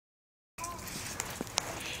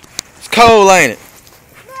cold, ain't it?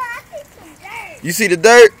 No, I see some dirt. You see the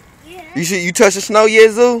dirt? Yeah. You touch the snow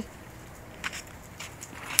yet, Zoo?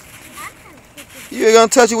 You ain't gonna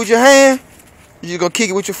touch it with your hand? You just gonna kick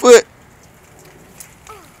it with your foot?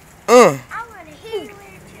 I want to hit it with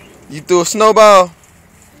a tree. You threw a snowball?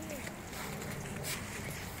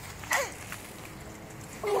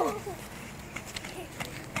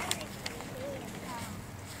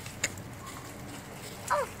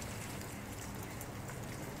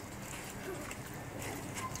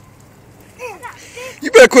 You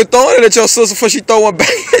better quit throwing it at your sister before she throw one back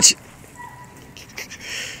at you.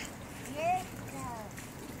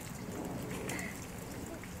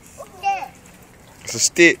 It's a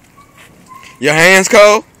stick. Your hands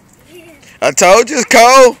cold? I told you it's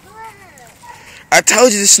cold. I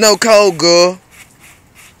told you the snow cold, girl.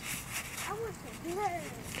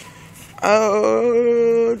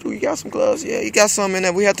 You got some gloves? Yeah, you got some in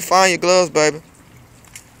there. We have to find your gloves, baby.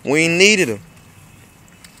 We ain't needed them.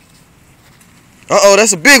 Uh-oh,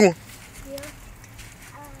 that's a big one.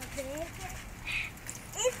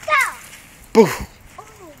 Boo.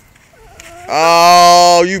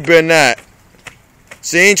 Oh, you better not.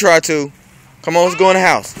 She ain't try to. Come on, let's go in the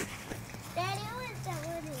house.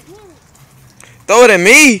 Throw it at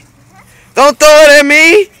me? Don't throw it at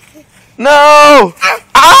me. No.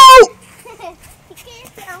 Ow!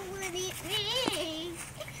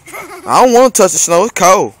 I don't want to touch the snow. It's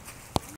cold.